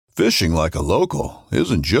Fishing like a local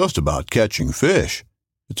isn't just about catching fish.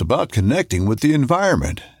 It's about connecting with the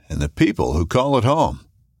environment and the people who call it home.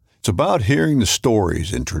 It's about hearing the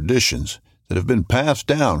stories and traditions that have been passed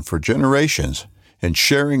down for generations and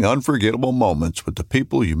sharing unforgettable moments with the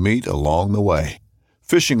people you meet along the way.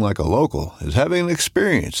 Fishing like a local is having an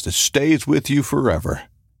experience that stays with you forever.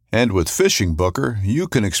 And with Fishing Booker, you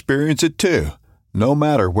can experience it too, no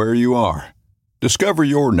matter where you are. Discover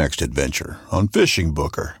your next adventure on Fishing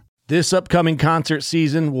Booker. This upcoming concert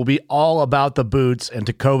season will be all about the boots, and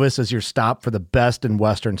Tecovas is your stop for the best in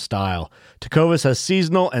Western style. Tecovas has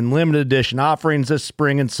seasonal and limited edition offerings this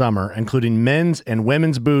spring and summer, including men's and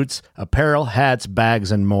women's boots, apparel, hats,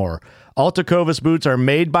 bags, and more. All Tecovas boots are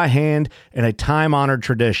made by hand in a time-honored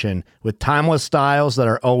tradition with timeless styles that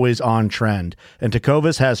are always on trend. And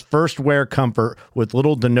Tecovas has first wear comfort with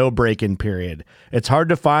little to no break-in period. It's hard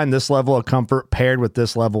to find this level of comfort paired with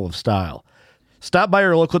this level of style. Stop by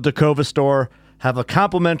your local Tecovas store, have a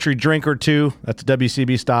complimentary drink or two, that's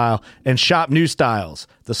WCB style, and shop new styles.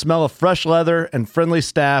 The smell of fresh leather and friendly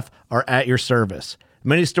staff are at your service.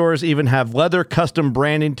 Many stores even have leather custom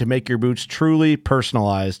branding to make your boots truly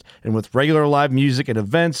personalized. And with regular live music and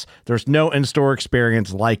events, there's no in-store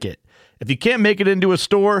experience like it. If you can't make it into a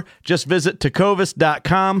store, just visit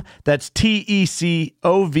tecovas.com. That's TECOVAS.com.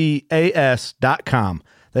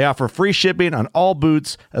 They offer free shipping on all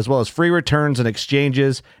boots, as well as free returns and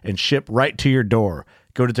exchanges, and ship right to your door.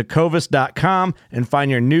 Go to tecovas.com and find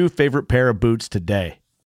your new favorite pair of boots today.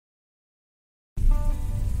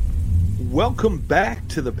 Welcome back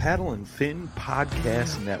to the Paddle and Fin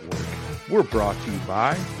Podcast Network. We're brought to you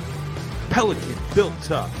by Pelican, built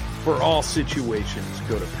tough for all situations.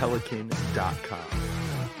 Go to pelican.com.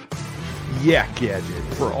 Yak Gadget,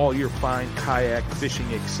 for all your fine kayak fishing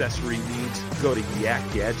accessory needs, go to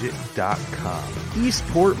yakgadget.com.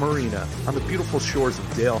 Eastport Marina, on the beautiful shores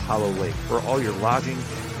of Dale Hollow Lake, for all your lodging,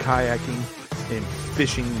 kayaking, and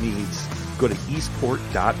fishing needs, go to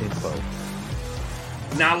eastport.info.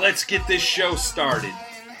 Now let's get this show started.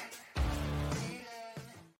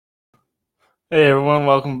 Hey everyone,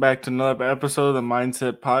 welcome back to another episode of the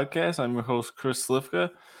MindSet Podcast. I'm your host, Chris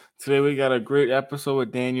Slifka. Today we got a great episode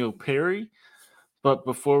with Daniel Perry. But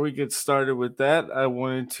before we get started with that, I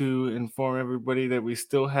wanted to inform everybody that we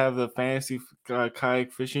still have the fantasy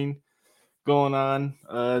kayak fishing going on.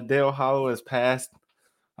 Dale Hollow has passed.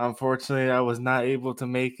 Unfortunately, I was not able to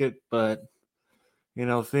make it, but you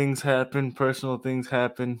know, things happen, personal things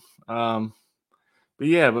happen. But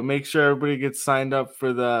make sure everybody gets signed up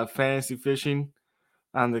for the fantasy fishing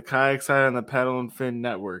on the kayak side on the Paddle and Fin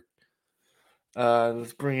Network.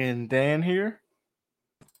 Let's bring in Dan here.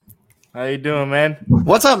 How you doing, man?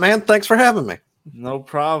 What's up, man? Thanks for having me. No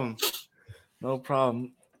problem. All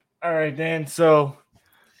right, Dan. So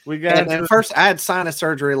we got first. I had sinus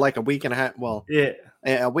surgery like a week and a half. Well, yeah,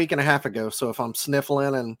 a week and a half ago. So if I'm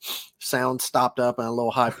sniffling and sound stopped up and a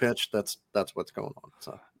little high pitched, that's what's going on.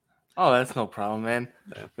 So. Oh, that's no problem, man.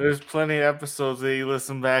 Yeah. There's plenty of episodes that you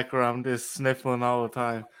listen back where I'm just sniffling all the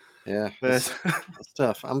time. Yeah, it's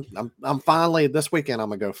tough. I'm finally this weekend. I'm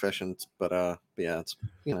gonna go fishing, but it's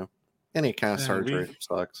any kind of surgery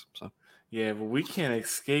sucks. So yeah, but we can't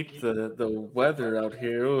escape the weather out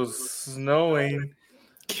here. It was snowing.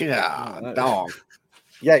 Yeah, dog.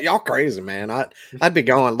 Yeah, y'all crazy, man. I'd be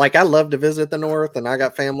going. Like, I love to visit the North, and I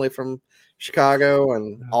got family from Chicago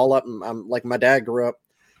and all up. I'm like, my dad grew up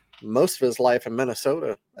most of his life in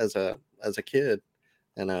Minnesota as a kid,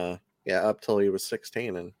 and up till he was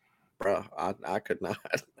 16. And bro, I could not,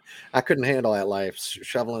 I couldn't handle that life,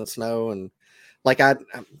 shoveling snow. And like, I'm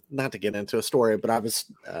not to get into a story, but I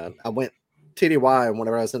went TDY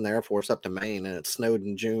whenever I was in the Air Force up to Maine, and it snowed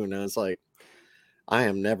in June. And I was like, I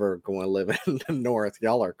am never going to live in the North.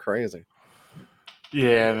 Y'all are crazy.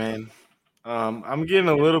 Yeah, man. I'm getting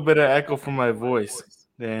a little bit of echo from my voice,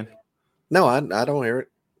 Dan. No, I don't hear it.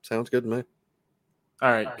 Sounds good to me.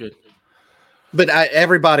 All right, good. But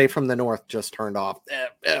everybody from the North just turned off.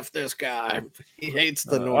 F this guy. He hates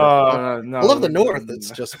the North. No, I love the North. It's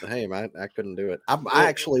just, hey, I couldn't do it. I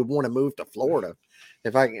actually want to move to Florida.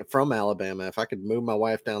 From Alabama, if I could move my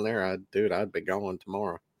wife down there, I'd be going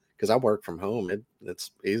tomorrow because I work from home.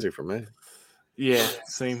 It's easy for me. Yeah,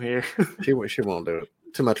 same here. She won't do it.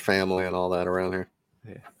 Too much family and all that around here.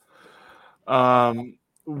 Yeah.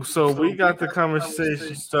 So we got the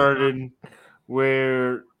conversation started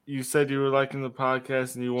where you said you were liking the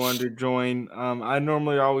podcast and you wanted to join. I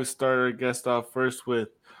normally always start our guest off first with,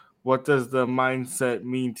 what does the mindset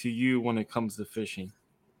mean to you when it comes to fishing?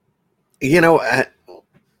 You know,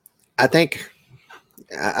 I think,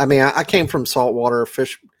 I came from saltwater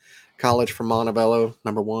fish college from Montebello,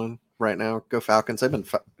 number one, right now. Go Falcons. They've been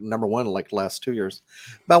number one like the last 2 years.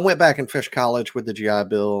 But I went back and fished college with the GI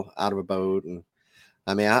Bill out of a boat. And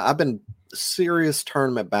I mean, I've been serious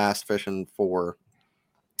tournament bass fishing for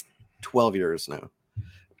 12 years now.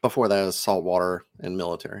 Before that was saltwater and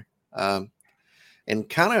military. And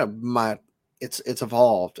kind of it's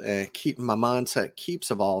evolved. My mindset keeps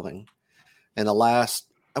evolving. And I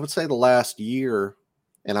would say the last year,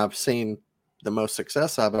 and I've seen the most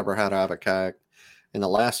success I've ever had out of a kayak in the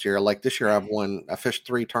last year. Like this year, I fished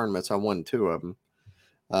 3 tournaments. I won 2 of them.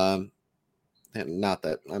 And not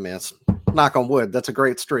that, I mean, it's knock on wood. That's a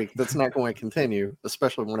great streak. That's not going to continue,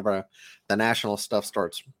 especially whenever the national stuff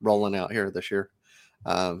starts rolling out here this year.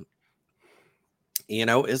 You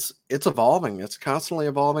know, it's evolving. It's constantly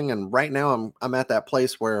evolving. And right now I'm at that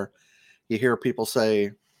place where you hear people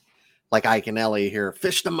say, like Ike and Ellie here,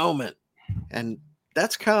 fish the moment. And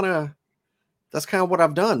that's kind of what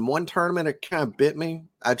I've done. One tournament, it kind of bit me.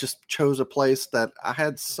 I just chose a place that I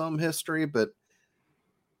had some history, but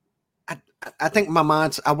I think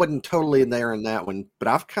I wasn't totally there in that one, but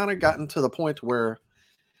I've kind of gotten to the point where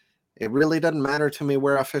it really doesn't matter to me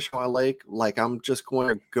where I fish on a lake. Like I'm just going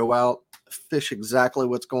to go out, fish exactly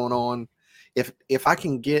what's going on. If I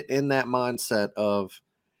can get in that mindset of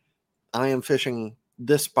I am fishing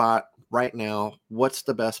this spot right now, what's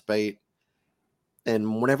the best bait?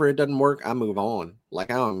 And whenever it doesn't work, I move on. Like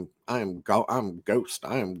I'm ghost.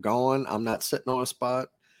 I am gone. I'm not sitting on a spot.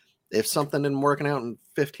 If something isn't working out in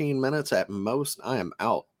 15 minutes at most, I am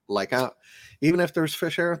out. Like even if there's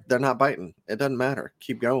fish there, they're not biting. It doesn't matter.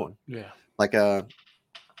 Keep going. Yeah. Like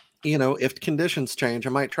you know, if conditions change, I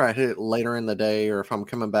might try to hit it later in the day, or if I'm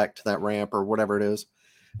coming back to that ramp or whatever it is,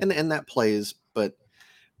 and that plays. But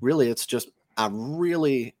really, it's just I've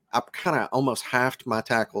kind of almost halved my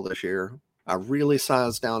tackle this year. I really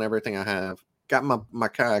sized down everything I have. Got my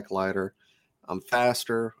kayak lighter. I'm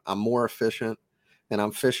faster. I'm more efficient. And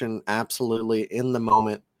I'm fishing absolutely in the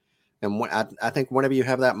moment. And I think whenever you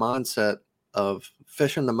have that mindset of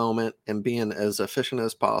fishing the moment and being as efficient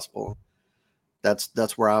as possible,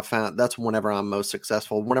 that's where I found that's whenever I'm most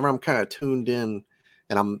successful. Whenever I'm kind of tuned in,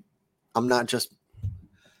 and I'm not just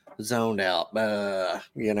zoned out,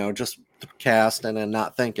 you know, just casting and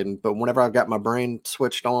not thinking. But whenever I've got my brain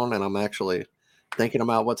switched on and I'm actually thinking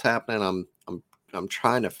about what's happening, I'm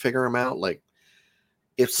trying to figure them out. Like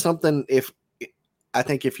I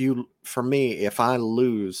think if I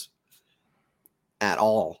lose at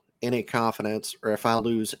all any confidence, or if I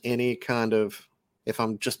lose any kind of, if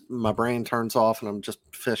I'm just, my brain turns off and I'm just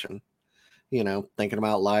fishing, you know, thinking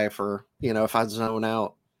about life, or, you know, if I zone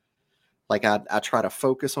out, like I try to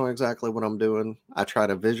focus on exactly what I'm doing. I try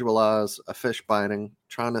to visualize a fish biting,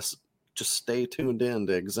 trying to just stay tuned in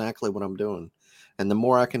to exactly what I'm doing. And the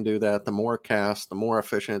more I can do that, the more cast, the more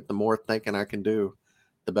efficient, the more thinking I can do,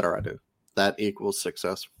 the better I do. That equals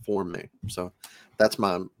success for me. So that's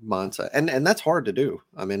my mindset. And that's hard to do.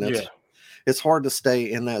 I mean, it's hard to stay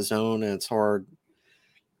in that zone, and it's hard.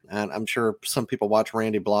 And I'm sure some people watch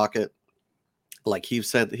Randy Blockett. Like he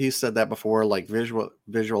said that before, like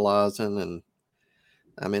visualizing. And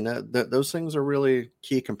I mean, those things are really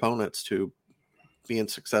key components to being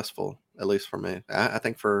successful, at least for me. I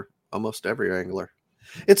think for almost every angler,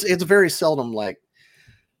 it's very seldom like,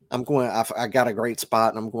 I got a great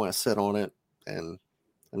spot and I'm going to sit on it and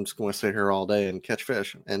I'm just going to sit here all day and catch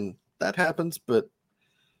fish. And that happens, but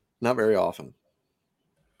not very often.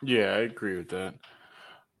 Yeah, I agree with that.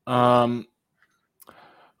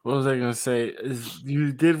 What was I going to say? Is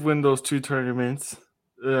you did win those 2 tournaments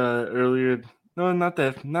earlier. No, not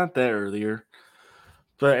that earlier.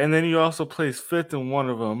 And then you also placed 5th in one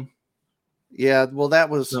of them. Yeah, well, that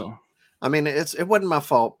was. No. I mean, it wasn't my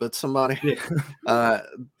fault, but somebody. Yeah.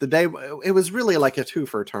 The day it was really like a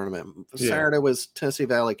 2-for tournament. Yeah. Saturday was Tennessee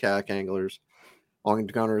Valley Kayak Anglers on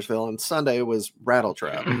Gunnersville, and Sunday was Rattle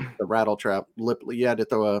Trap. The Rattle Trap. You had to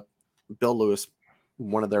throw a Bill Lewis,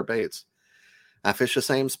 one of their baits. I fished the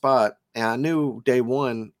same spot, and I knew day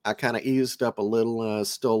one I kind of eased up a little, and I was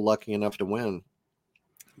still lucky enough to win.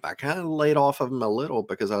 But I kind of laid off of them a little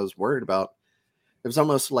because I was worried about. It was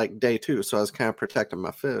almost like day 2, so I was kind of protecting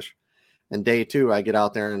my fish. And day 2, I get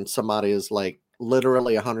out there and somebody is like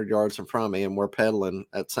literally 100 yards in front of me, and we're pedaling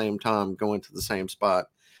at the same time, going to the same spot.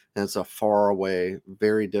 And it's a far away,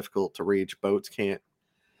 very difficult to reach. Boats can't.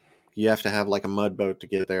 You have to have like a mud boat to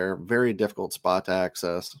get there. Very difficult spot to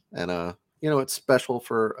access. And you know, it's special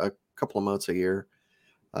for a couple of months a year,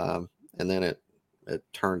 and then it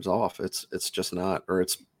turns off. It's just not, or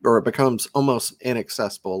it becomes almost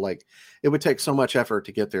inaccessible. Like it would take so much effort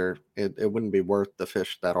to get there. It wouldn't be worth the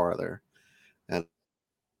fish that are there. And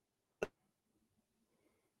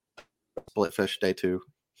split fish day 2,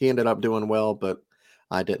 he ended up doing well, but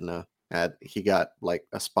I didn't. He got like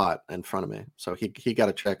a spot in front of me, so he got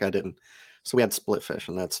a check. I didn't. So we had split fish,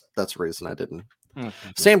 and that's the reason I didn't. Okay.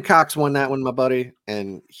 Sam Cox won that one, my buddy,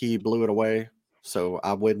 and he blew it away. So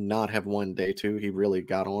I would not have won day 2. He really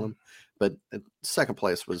got on him, but second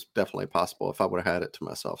place was definitely possible if I would have had it to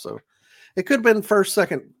myself. So it could have been first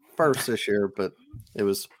this year, but it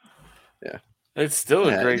was, yeah. It's still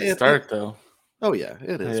a great start, though. Oh yeah,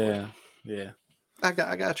 it is. Yeah. I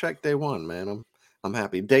got check day 1, man. I'm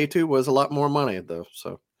happy. Day 2 was a lot more money though,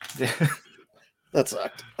 so that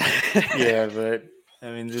sucked. Yeah, but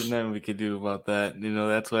I mean, there's nothing we could do about that.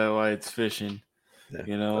 That's why it's fishing. Yeah,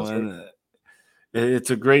 and right.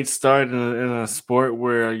 It's a great start in a sport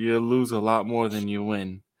where you lose a lot more than you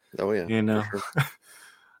win. Oh yeah, for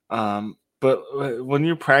sure. But when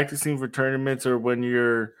you're practicing for tournaments or when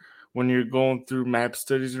you're going through map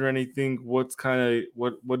studies or anything, what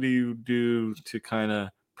do you do to kind of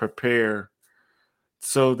prepare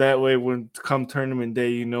so that way when come tournament day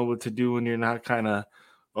you know what to do and you're not kind of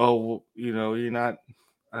you're not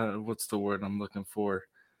what's the word I'm looking for,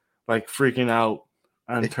 like freaking out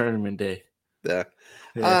on tournament day. Yeah.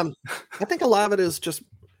 I think a lot of it is just,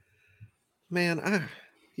 man,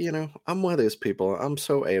 I'm one of those people. I'm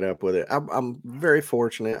so ate up with it. I'm very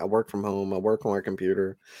fortunate. I work from home. I work on a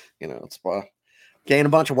computer. It's why gain a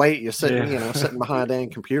bunch of weight. You're sitting, sitting behind a dang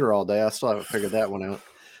computer all day. I still haven't figured that one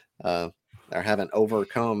out. Or haven't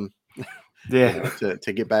overcome,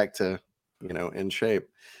 to get back to, in shape.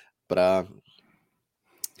 But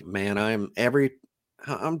man,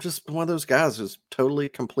 I'm just one of those guys who's totally,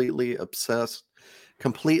 completely obsessed,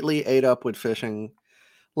 completely ate up with fishing.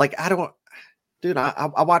 Like I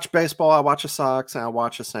watch baseball, I watch the Sox, and I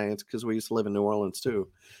watch the Saints because we used to live in New Orleans too.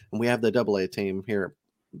 And we have the AA team here,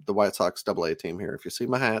 the White Sox AA team here. If you see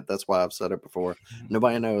my hat, that's why I've said it before.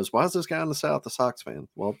 Nobody knows, why is this guy in the South a Sox fan?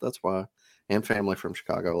 Well, that's why. And family from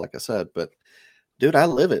Chicago, like I said. But dude, I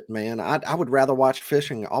live it, man. I would rather watch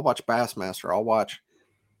fishing. I'll watch Bassmaster. I'll watch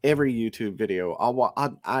every YouTube video.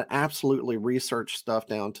 I absolutely research stuff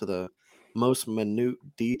down to the most minute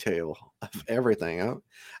detail of everything.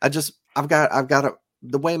 I've got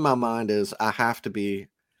the way my mind is, I have to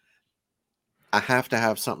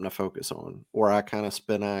have something to focus on, or I kind of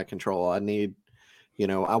spin out of control. I need,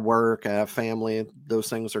 I work, I have family, those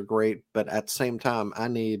things are great, but at the same time, I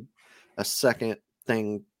need a second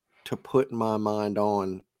thing to put my mind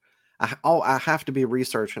on. I have to be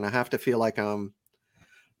researching. I have to feel like I'm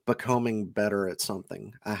becoming better at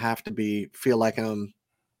something. I have to feel like I'm,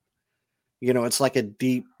 it's like a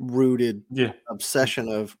deep rooted obsession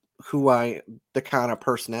of the kind of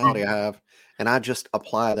personality I have. And I just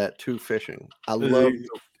apply that to fishing. You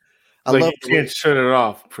can't shut it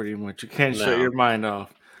off pretty much. You can't shut your mind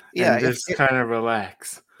off. Yeah. And just kind of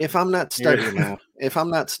relax. If I'm not studying if I'm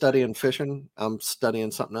not studying fishing, I'm studying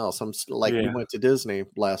something else. We went to Disney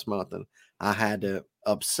last month and I had to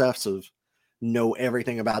obsessive know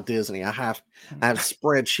everything about Disney. I have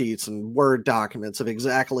spreadsheets and Word documents of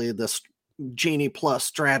exactly this Genie Plus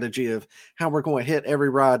strategy of how we're going to hit every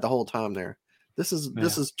rod the whole time there. This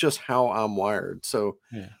is just how I'm wired. So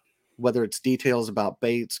whether it's details about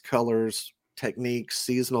baits, colors, techniques,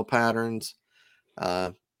 seasonal patterns,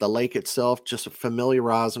 the lake itself, just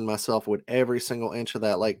familiarizing myself with every single inch of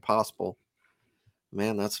that lake possible.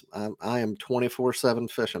 Man, I am 24/7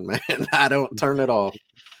 fishing, man. I don't turn it off.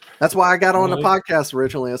 That's why I got on the podcast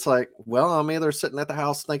originally. It's like, well, I'm either sitting at the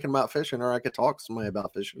house thinking about fishing, or I could talk to somebody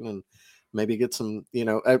about fishing and maybe get some,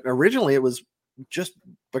 originally it was just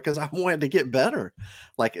because I wanted to get better.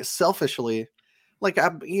 Like selfishly, like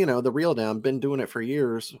the reel down, been doing it for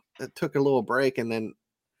years. It took a little break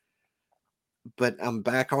but I'm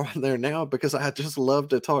back on there now because I just love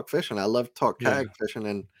to talk fishing. I love to talk tag fishing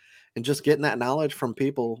and just getting that knowledge from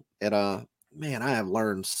people. And man, I have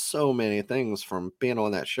learned so many things from being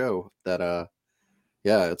on that show that I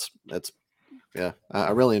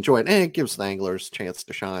really enjoy it. And it gives the anglers a chance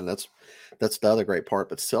to shine. That's the other great part.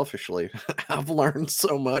 But selfishly, I've learned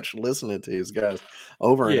so much listening to these guys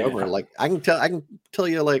over and over. Like I can tell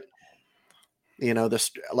you, like,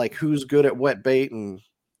 this, like, who's good at wet bait and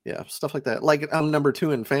stuff like that. Like I'm number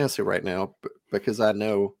 2 in fantasy right now because I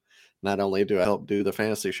know not only do I help do the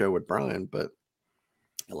fantasy show with Brian, but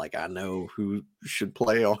like I know who should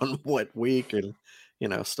play on what week and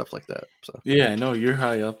stuff like that. So I know you're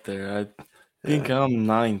high up there. I think I'm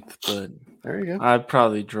 9th, but there you go. I've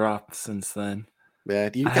probably dropped since then. Yeah,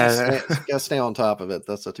 you gotta stay on top of it.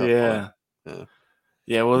 That's a tough part.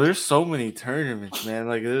 Yeah, well, there's so many tournaments, man.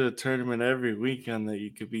 Like there's a tournament every weekend that you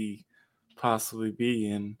could possibly be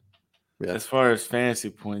in, as far as fantasy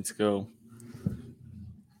points go.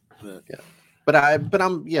 But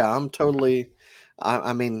I'm totally.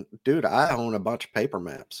 I mean, dude, I own a bunch of paper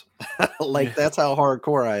maps. Like that's how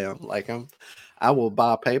hardcore I am. Like I will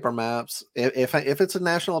buy paper maps if it's a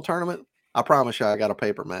national tournament. I promise you, I got a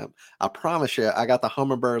paper map. I promise you, I got the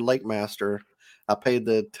Hummingbird Lake Master. I paid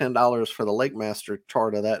the $10 for the Lake Master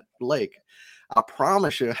chart of that lake. I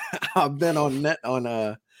promise you, I've been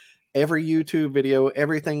on every YouTube video,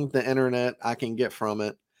 everything the internet I can get from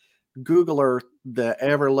it. Google Earth the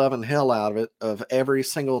ever loving hell out of it of every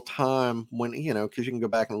single time when because you can go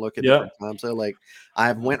back and look at different times. So like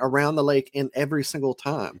I've went around the lake in every single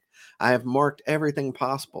time. I have marked everything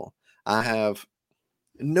possible.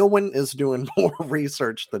 No one is doing more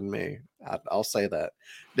research than me. I'll say that.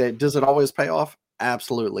 Does it always pay off?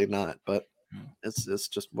 Absolutely not. But it's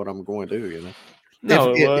just what I'm going to do.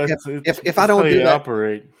 No, if I don't do that,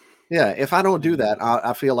 operate. Yeah, if I don't do that,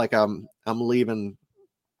 I feel like I'm leaving.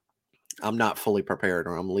 I'm not fully prepared,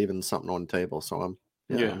 or I'm leaving something on the table. So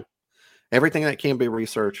everything that can be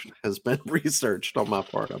researched has been researched on my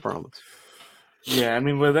part. I promise. Yeah, I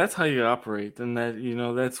mean, well, that's how you operate, and that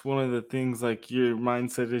that's one of the things. Like your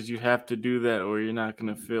mindset is you have to do that, or you're not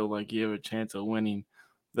going to feel like you have a chance of winning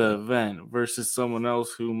the event. Versus someone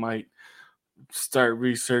else who might start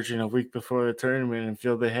researching a week before the tournament and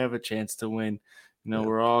feel they have a chance to win.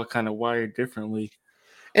 We're all kind of wired differently.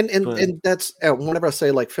 And that's whenever I say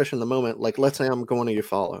like fish in the moment, like let's say I'm going to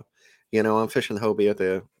Eufaula, I'm fishing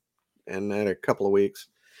Hobie in a couple of weeks.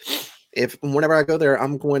 Whenever I go there,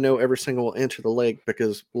 I'm going to know every single inch of the lake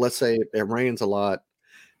because let's say it rains a lot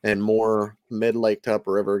and more mid-lake to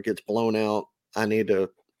upriver gets blown out. I need to,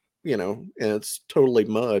 and it's totally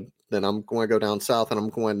mud. Then I'm going to go down south and I'm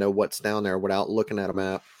going to know what's down there without looking at a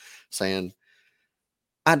map saying,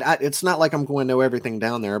 it's not like I'm going to know everything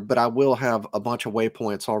down there, but I will have a bunch of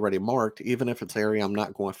waypoints already marked, even if it's area I'm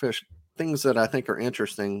not going to fish. Things that I think are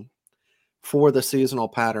interesting for the seasonal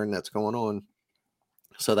pattern that's going on.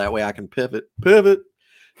 So that way I can pivot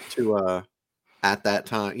to at that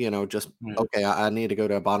time, okay, I need to go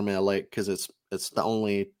to the bottom of the lake because it's the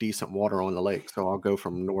only decent water on the lake. So I'll go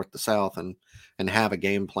from north to south and have a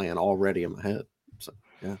game plan already in my head. So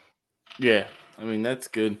yeah, I mean that's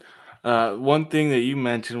good. One thing that you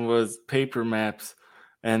mentioned was paper maps,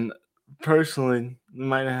 and personally, you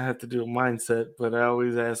might not have to do a mindset, but I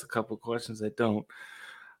always ask a couple questions that don't.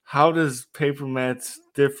 How does paper maps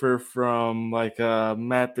differ from like a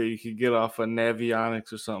map that you could get off of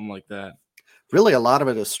Navionics or something like that? Really, a lot of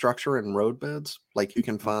it is structure and road beds. Like you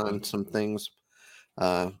can find some things,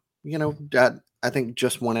 I think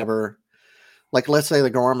just whenever, like let's say the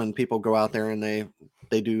Garmin people go out there and they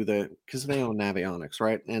do because they own Navionics,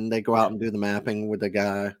 right? And they go out and do the mapping with the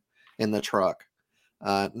guy in the truck.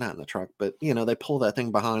 Not in the truck, but they pull that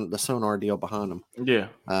thing behind the sonar deal behind them. Yeah.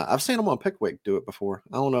 I've seen them on Pickwick do it before.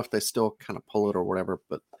 I don't know if they still kind of pull it or whatever,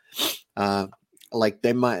 but like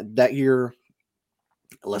they might that year,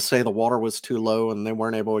 let's say the water was too low and they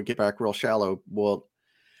weren't able to get back real shallow. Well,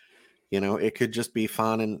 it could just be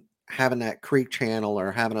finding having that creek channel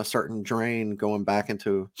or having a certain drain going back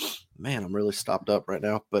into, man, I'm really stopped up right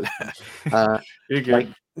now, but You're good. like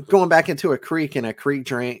going back into a creek and a creek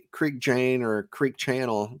drain or a creek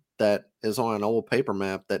channel that is on an old paper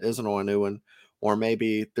map that isn't on a new one, or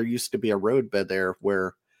maybe there used to be a road bed there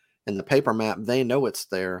where in the paper map they know it's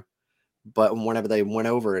there, but whenever they went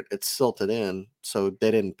over it, it's silted in, so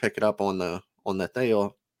they didn't pick it up on the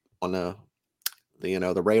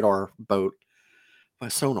the radar boat, a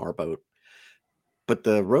sonar boat. But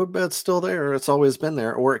the roadbed's still there. It's always been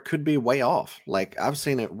there, or it could be way off. Like I've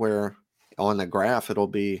seen it where on the graph it'll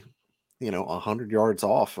be, 100 yards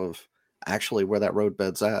off of actually where that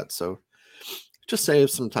roadbed's at. So just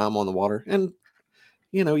saves some time on the water. And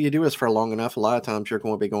you do this for long enough, a lot of times you're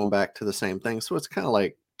going to be going back to the same thing. So it's kind of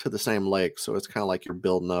like to the same lake. So it's kind of like you're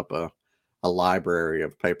building up a library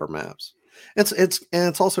of paper maps.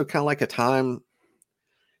 It's also kind of like a time.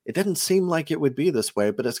 It doesn't seem like it would be this way,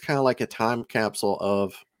 but it's kind of like a time capsule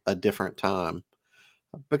of a different time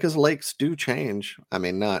because lakes do change. I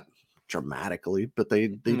mean, not dramatically, but they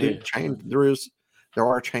do change. There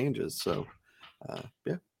are changes. So,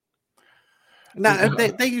 yeah. Now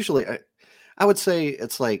they usually, I would say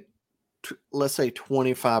it's like, let's say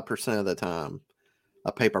 25% of the time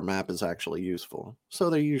a paper map is actually useful. So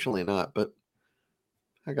they're usually not, but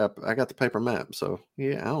I got the paper map. So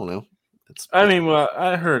yeah, I don't know. Well,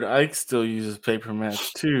 I heard Ike still uses paper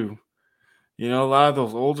maps too. A lot of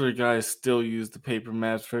those older guys still use the paper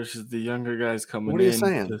maps versus the younger guys coming in. What are you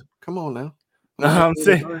saying? Come on now. No,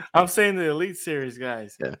 I'm saying the Elite Series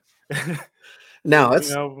guys. Yeah. No,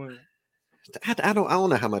 it's. I don't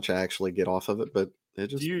know how much I actually get off of it, but it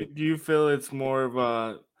just. Do you feel it's more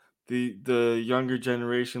of the younger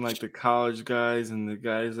generation, like the college guys and the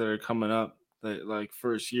guys that are coming up, that like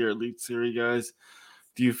first year Elite Series guys,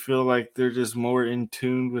 do you feel like they're just more in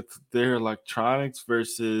tune with their electronics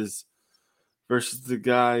versus the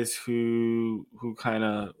guys who kind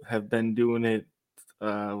of have been doing it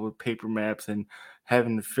with paper maps and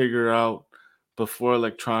having to figure out before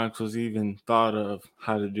electronics was even thought of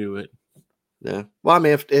how to do it? Yeah. Well, I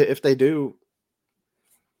mean, if they do,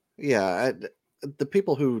 yeah, the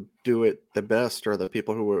people who do it the best are the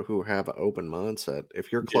people who have an open mindset.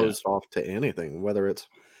 If you're closed off to anything, whether it's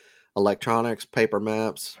electronics, paper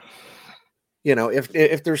maps,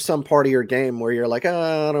 if there's some part of your game where you're like,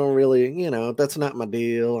 I don't really, that's not my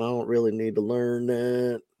deal. I don't really need to learn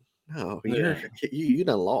that. No, you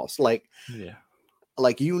done lost. Like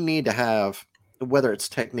you need to have, whether it's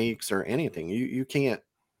techniques or anything, you can't.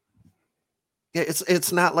 Yeah,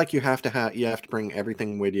 it's not like you have to bring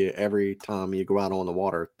everything with you every time you go out on the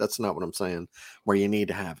water. That's not what I'm saying. Where you need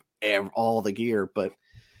to have all the gear, but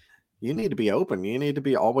you need to be open. You need to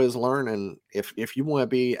be always learning. If you want to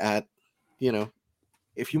be at,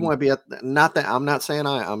 if you want to be at, not that I'm not saying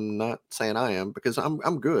I am, because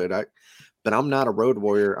I'm good. But I'm not a road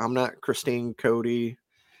warrior. I'm not Christine, Cody,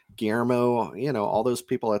 Guillermo. All those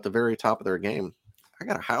people at the very top of their game. I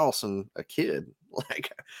got a house and a kid.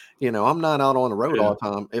 Like, I'm not out on the road all the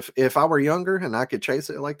time. If I were younger and I could chase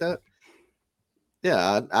it like that,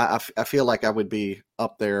 yeah, I feel like I would be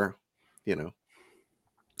up there,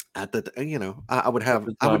 at the, I would have,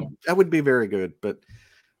 I would be very good, but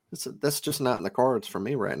that's just not in the cards for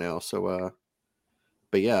me right now. So,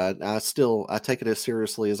 but yeah, I take it as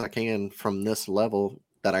seriously as I can from this level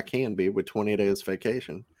that I can be with 20 days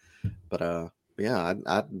vacation. But, yeah,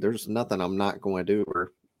 there's nothing I'm not going to do,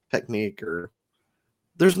 or technique, or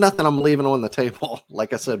there's nothing I'm leaving on the table.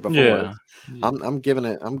 Like I said before, I'm giving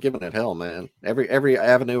it hell, man. Every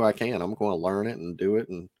avenue I can, I'm going to learn it and do it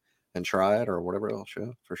and try it or whatever else.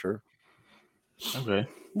 Yeah, for sure. Okay.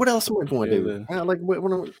 What else am I going to do? Like what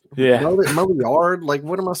mow the yard? Like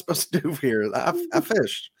what am I supposed to do here? I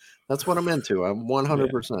fish. That's what I'm into. I'm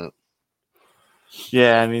 100%.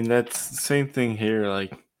 Yeah, I mean that's the same thing here.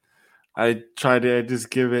 Like I try to just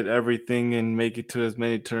give it everything and make it to as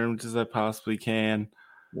many terms as I possibly can.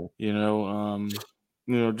 Yeah.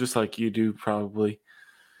 Just like you do probably,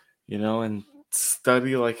 and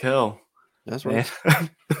study like hell. That's right.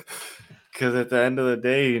 Because at the end of the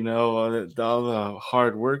day, all the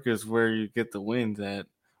hard work is where you get the wins at,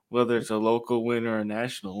 whether it's a local win or a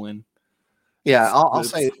national win. Yeah, I'll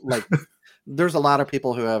say, like, there's a lot of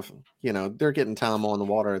people who have, they're getting time on the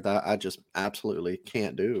water that I just absolutely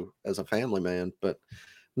can't do as a family man, but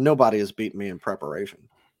nobody has beat me in preparation.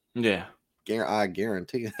 Yeah. I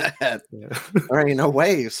guarantee that. Yeah. There ain't no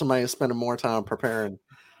way somebody is spending more time preparing,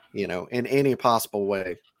 in any possible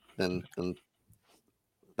way than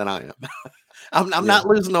I am. I'm not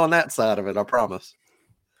losing on that side of it, I promise.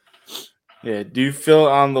 Yeah. Do you feel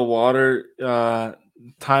on the water,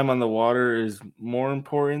 time on the water is more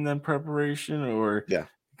important than preparation, or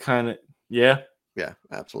kind of? Yeah,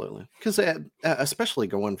 absolutely. Because especially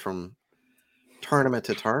going from tournament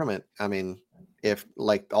to tournament, I mean, if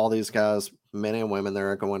like all these guys, men and women,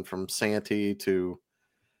 they're going from Santee to,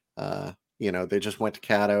 they just went to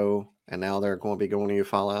Caddo and now they're going to be going to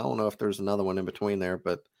Eufaula. I don't know if there's another one in between there,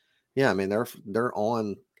 but yeah, I mean, they're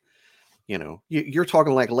on, you're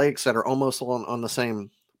talking like lakes that are almost on the same,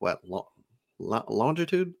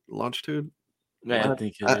 longitude. Yeah, I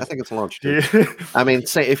think it's longitude. I mean,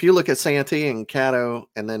 say if you look at Santee and Caddo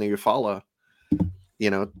and then Eufaula,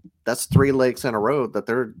 that's 3 lakes in a row that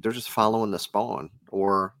they're just following the spawn,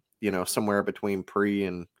 or somewhere between pre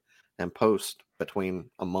and post, between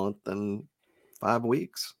a month and 5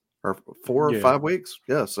 weeks, or 4 or 5 weeks.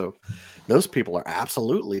 Yeah, so those people are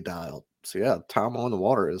absolutely dialed. So yeah, time on the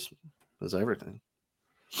water is everything.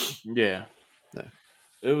 Yeah.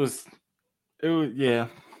 It was. Yeah,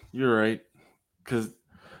 you're right. Because,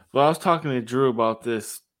 I was talking to Drew about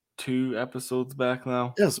this 2 episodes back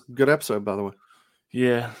now. Yes, good episode, by the way.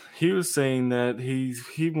 Yeah, he was saying that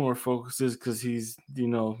he more focuses because he's,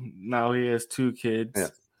 now he has 2 kids. Yeah,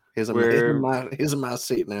 he's in my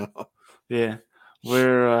seat now. Yeah,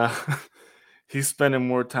 where he's spending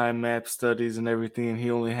more time map studies and everything, and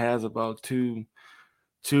he only has about 2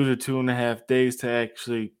 to 2.5 days to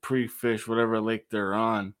actually pre-fish whatever lake they're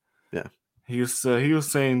on. Yeah. He was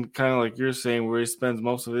saying, kind of like you're saying, where he spends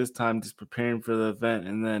most of his time just preparing for the event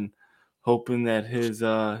and then hoping that his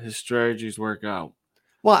strategies work out.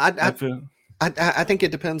 Well, I think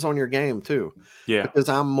it depends on your game too. Yeah, because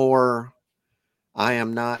I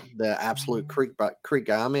am not the absolute creek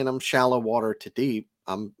guy. I mean, I'm shallow water to deep,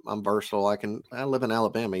 I'm versatile. I live in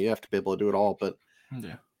Alabama. You have to be able to do it all, but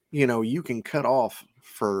you can cut off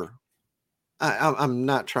for. I'm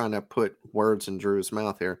not trying to put words in Drew's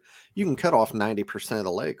mouth here. You can cut off 90% of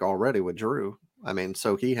the lake already with Drew. I mean,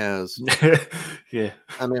 so he has. Yeah.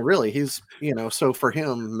 I mean, really, he's so for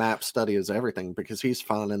him, map study is everything because he's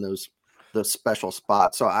finding those special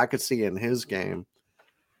spots. So I could see in his game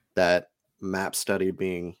that map study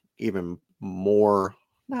being even more,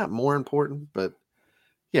 not more important, but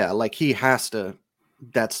yeah, like he has to.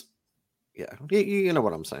 That's you know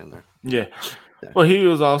what I'm saying there. Yeah. Well, he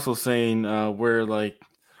was also saying where like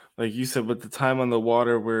you said with the time on the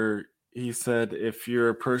water, where he said if you're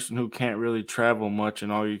a person who can't really travel much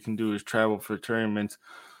and all you can do is travel for tournaments,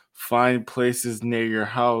 find places near your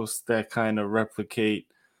house that kind of replicate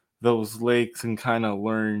those lakes and kind of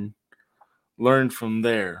learn from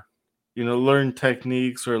there. Learn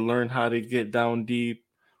techniques or learn how to get down deep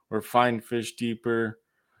or find fish deeper.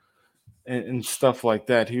 And stuff like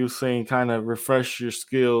that. He was saying kind of refresh your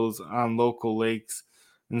skills on local lakes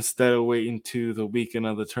instead of waiting to the weekend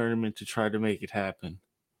of the tournament to try to make it happen.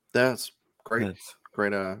 That's great.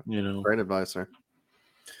 Great advice there.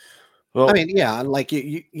 Well, I mean, yeah, like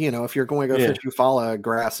you if you're going to go fish, you follow a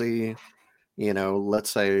grassy,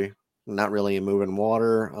 let's say not really moving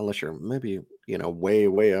water unless you're maybe, way,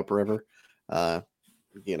 way upriver,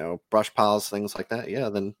 brush piles, things like that. Yeah,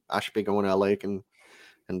 then I should be going to a lake and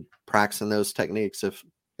practicing those techniques if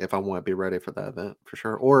I want to be ready for that event for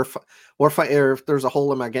sure. Or if there's a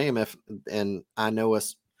hole in my game, and I know a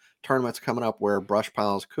tournament's coming up where brush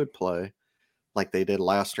piles could play like they did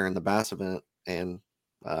last year in the Bass event, and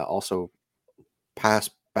also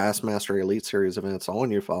past Bassmaster Elite Series events on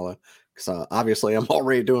Eufaula, because obviously I'm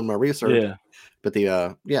already doing my research. Yeah. But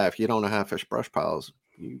if you don't know how to fish brush piles,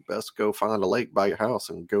 you best go find a lake by your house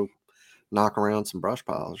and go knock around some brush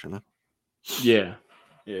piles, Yeah.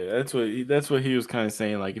 Yeah, that's what he was kind of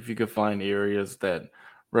saying. Like, if you could find areas that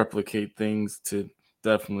replicate things, to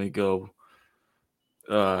definitely go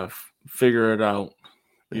figure it out,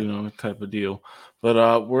 type of deal.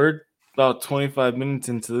 But we're about 25 minutes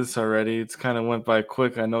into this already. It's kind of went by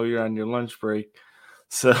quick. I know you're on your lunch break.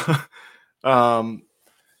 So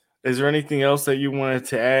is there anything else that you wanted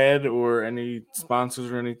to add, or any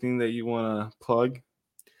sponsors or anything that you want to plug?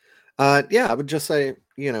 Yeah, I would just say,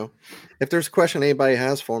 if there's a question anybody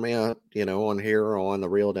has for me, on here or on the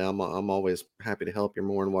Reel Down, I'm always happy to help. You're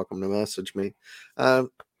more than welcome to message me.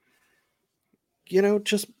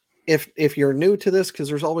 Just if you're new to this, because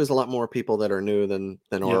there's always a lot more people that are new than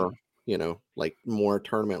are, like more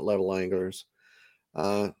tournament level anglers.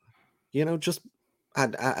 Just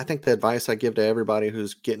I think the advice I give to everybody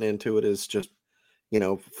who's getting into it is just,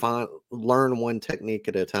 learn one technique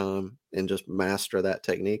at a time and just master that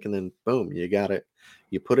technique. And then boom, you got it.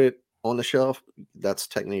 You put it on the shelf. That's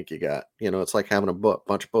technique you got. It's like having a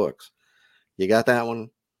bunch of books. You got that one,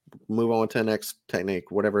 move on to the next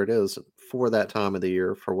technique, whatever it is for that time of the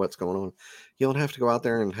year, for what's going on. You don't have to go out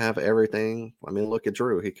there and have everything. I mean, look at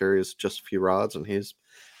Drew. He carries just a few rods and he's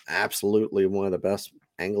absolutely one of the best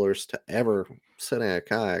anglers to ever sit in a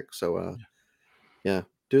kayak. So, yeah.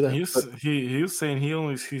 Do that. He was saying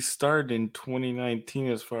he started in 2019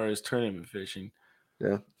 as far as tournament fishing.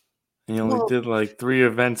 Yeah. He only did like 3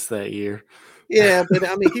 events that year. Yeah, but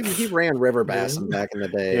I mean he ran river bassing back in the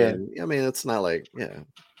day. Yeah. And I mean it's not like,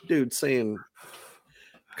 dude seeing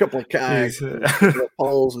a couple of kayaks and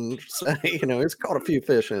poles and he's caught a few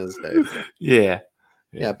fish in his day. So. Yeah,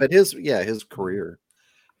 but his career,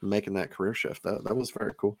 making that career shift, that was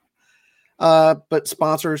very cool. But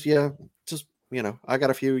sponsors, just I got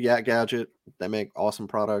a few. Yak Gadget, they make awesome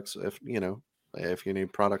products. If you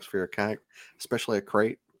need products for your kayak, especially a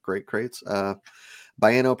crate, great crates.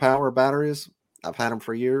 Baiano Power batteries, I've had them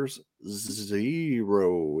for years.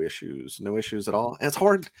 0 issues, no issues at all. And it's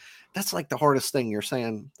hard. That's like the hardest thing. You're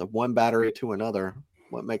saying the one battery to another,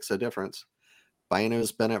 what makes a difference?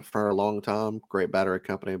 Baiano's been it for a long time. Great battery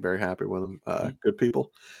company. Very happy with them. Good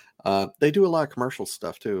people. They do a lot of commercial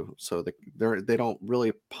stuff too. So they don't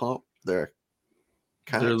really pump their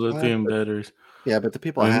lithium batteries. Yeah, but the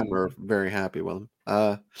people I have are very happy with them.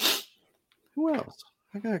 Who else?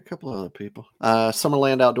 I got a couple of other people.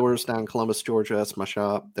 Summerland Outdoors down in Columbus, Georgia. That's my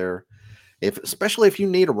shop. Especially if you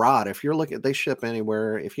need a rod, if you're looking, they ship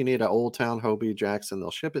anywhere. If you need an Old Town, Hobie, Jackson, they'll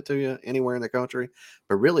ship it to you anywhere in the country.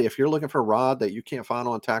 But really, if you're looking for a rod that you can't find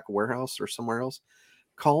on Tackle Warehouse or somewhere else,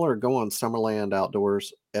 call or go on Summerland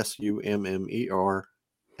Outdoors, SUMMERLAND,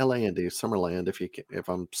 Summerland. If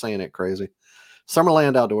I'm saying it crazy,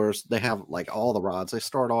 Summerland Outdoors. They have like all the rods. They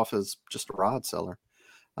start off as just a rod seller.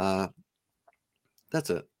 That's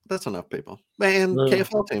it. That's enough people. Man,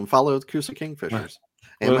 KFL team, follow the Coosa Kingfishers.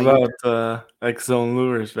 What about X Zone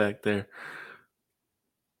Lures back there?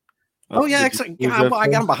 Oh yeah, I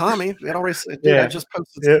got them behind me. It already, dude. I just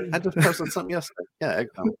posted something yesterday. Yeah,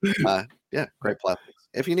 yeah, great plastics.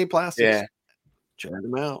 If you need plastics, check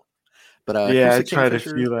them out. But I tried a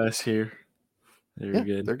few last year. They're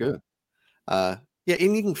good. They're good. Yeah,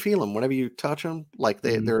 and you can feel them whenever you touch them. Like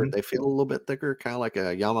they feel a little bit thicker, kind of like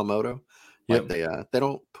a Yamamoto. Like they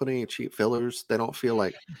don't put any cheap fillers. They don't feel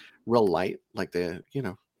like real light. Like they're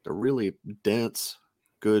really dense,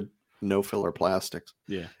 good no filler plastics.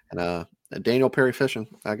 Yeah. And Daniel Perry Fishing,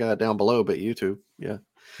 I got it down below, but YouTube,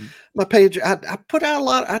 my page. I put out a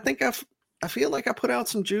lot. I think I feel like I put out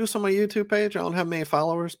some juice on my YouTube page. I don't have many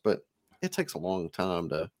followers, but it takes a long time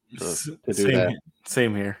to do that.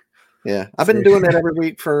 Same here. Yeah, I've been doing that every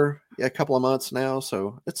week for a couple of months now,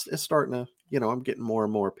 so it's starting to, I'm getting more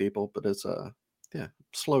and more people, but it's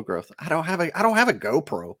slow growth. I don't have a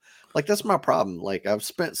GoPro. Like that's my problem. Like I've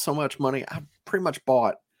spent so much money. I pretty much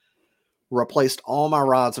replaced all my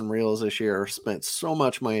rods and reels this year. Spent so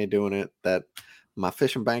much money doing it that my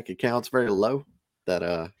fishing bank account's very low. That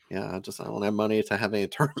I don't have money to have any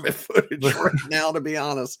tournament footage right now, to be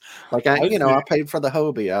honest. Like I paid for the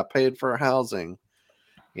Hobie, I paid for housing.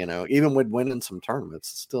 Even with winning some tournaments,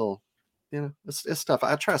 it's still, it's stuff.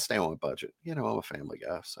 I try to stay on a budget. I'm a family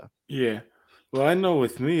guy, so. Yeah. Well, I know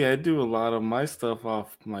with me, I do a lot of my stuff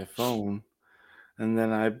off my phone. And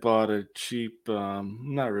then I bought a cheap,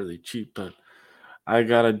 not really cheap, but I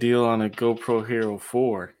got a deal on a GoPro Hero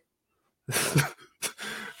 4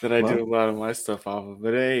 that I do a lot of my stuff off of.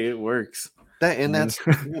 But hey, it works. That's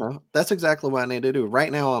that's exactly what I need to do.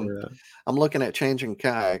 Right now, I'm looking at changing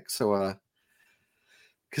kayak. So,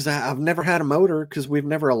 because I've never had a motor because we've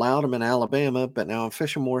never allowed them in Alabama, but now I'm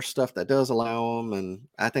fishing more stuff that does allow them, and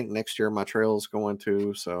I think next year my trail is going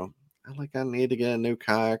to. So I need to get a new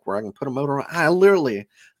kayak where I can put a motor on. I literally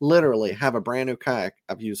have a brand new kayak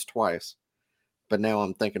I've used twice, but now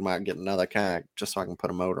I'm thinking about getting another kayak just so I can put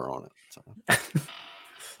a motor on it. So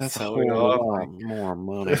that's a whole lot more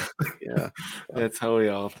money. Yeah, that's how we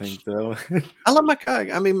all think, though. I love my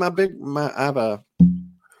kayak. I mean, I have a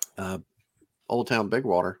Old Town Big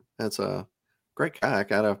Water. That's a great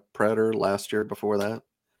kayak. I had a Predator last year before that.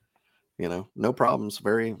 No problems.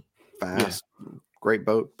 Very fast. Yeah. Great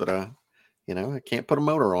boat. But, I can't put a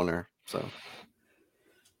motor on there. So,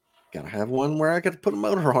 got to have one where I could put a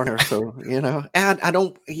motor on there. So, and I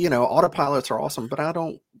don't, autopilots are awesome, but I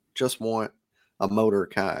don't just want a motor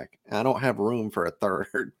kayak. I don't have room for a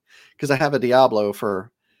third because I have a Diablo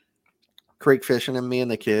for creek fishing, and me and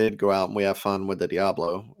the kid go out and we have fun with the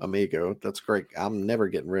Diablo Amigo. That's great. I'm never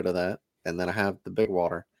getting rid of that. And then I have the big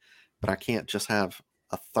water, but I can't just have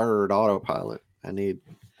a third autopilot. I need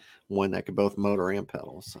one that could both motor and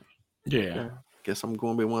pedal. So guess I'm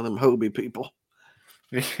going to be one of them Hobie people.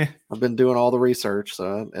 I've been doing all the research,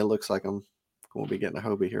 so it looks like I'm going to be getting a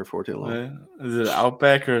Hobie here for too long. Is it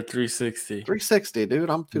Outback or a 360? 360, dude.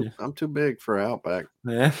 I'm too big for Outback.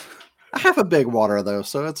 Yeah. I have a big water though,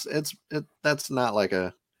 so that's not like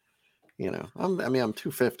a, I'm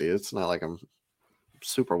 250. It's not like I'm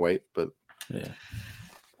super weight, but the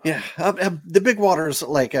big water is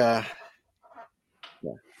like I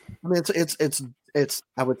mean it's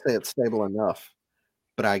I would say it's stable enough,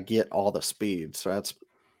 but I get all the speed, so that's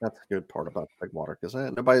a good part about the big water because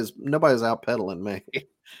nobody's out pedaling me.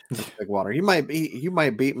 Big water, you might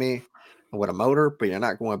beat me with a motor, but you're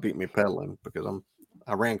not going to beat me pedaling because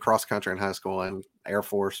I ran cross country in high school and Air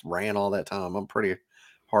Force, ran all that time. I'm pretty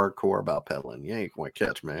hardcore about pedaling. You ain't going to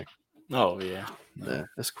catch me. Oh, yeah. Yeah,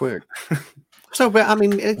 it's quick. So, but I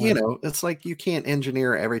mean, it's like you can't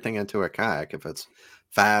engineer everything into a kayak. If it's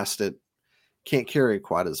fast, it can't carry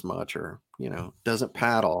quite as much or, doesn't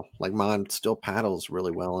paddle. Like mine still paddles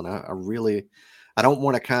really well. And I don't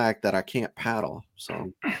want a kayak that I can't paddle.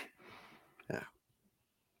 So,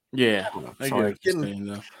 yeah, sorry, getting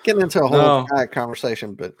into a whole kayak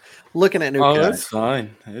conversation, but looking at new kayaks.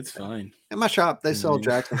 It's fine. In my shop, they sell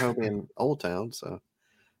Jackson Hobie in Old Town, so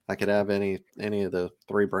I could have any of the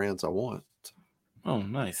 3 brands I want. Oh,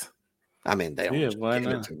 nice. I mean, they don't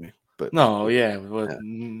give it to me, but no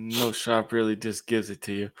shop really just gives it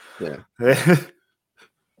to you. Yeah.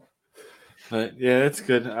 But yeah, that's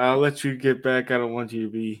good. I'll let you get back. I don't want you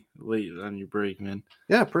to be late on your break, man.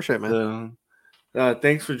 Yeah, appreciate it, man.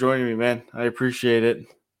 Thanks for joining me, man. I appreciate it.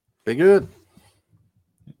 Be good.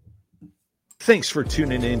 Thanks for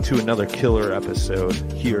tuning in to another killer episode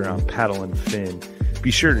here on Paddle and Fin.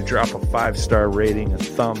 Be sure to drop a 5-star rating, a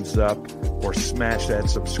thumbs up, or smash that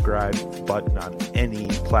subscribe button on any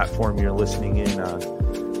platform you're listening in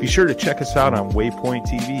on. Be sure to check us out on Waypoint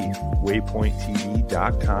TV,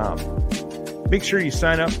 waypointtv.com. Make sure you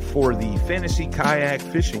sign up for the Fantasy Kayak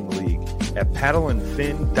Fishing League at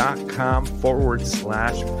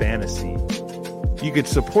paddleandfin.com/fantasy. You can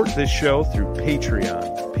support this show through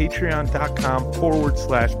Patreon,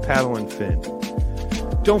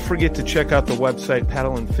 patreon.com/paddleandfin. Don't forget to check out the website,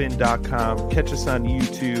 paddleandfin.com. Catch us on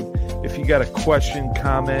YouTube. If you got a question,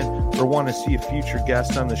 comment, or want to see a future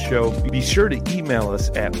guest on the show, be sure to email us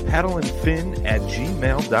at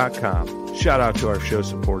paddleandfin@gmail.com. Shout out to our show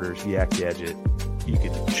supporters, Yak Gadget. You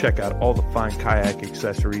can check out all the fine kayak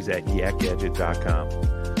accessories at yakgadget.com.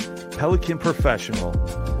 Pelican Professional.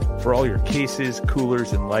 For all your cases,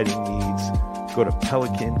 coolers, and lighting needs, go to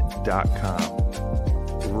pelican.com.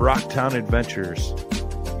 Rocktown Adventures,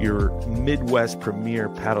 your Midwest premier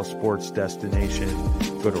paddle sports destination.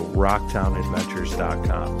 Go to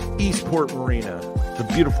rocktownadventures.com. Eastport Marina, the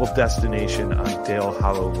beautiful destination on Dale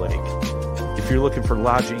Hollow Lake. If you're looking for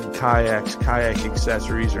lodging, kayaks, kayak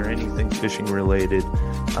accessories, or anything fishing related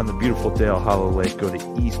on the beautiful Dale Hollow Lake, go to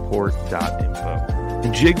eastport.info.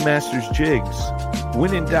 And Jigmasters Jigs.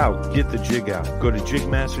 When in doubt, get the jig out. Go to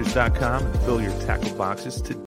jigmasters.com and fill your tackle boxes today.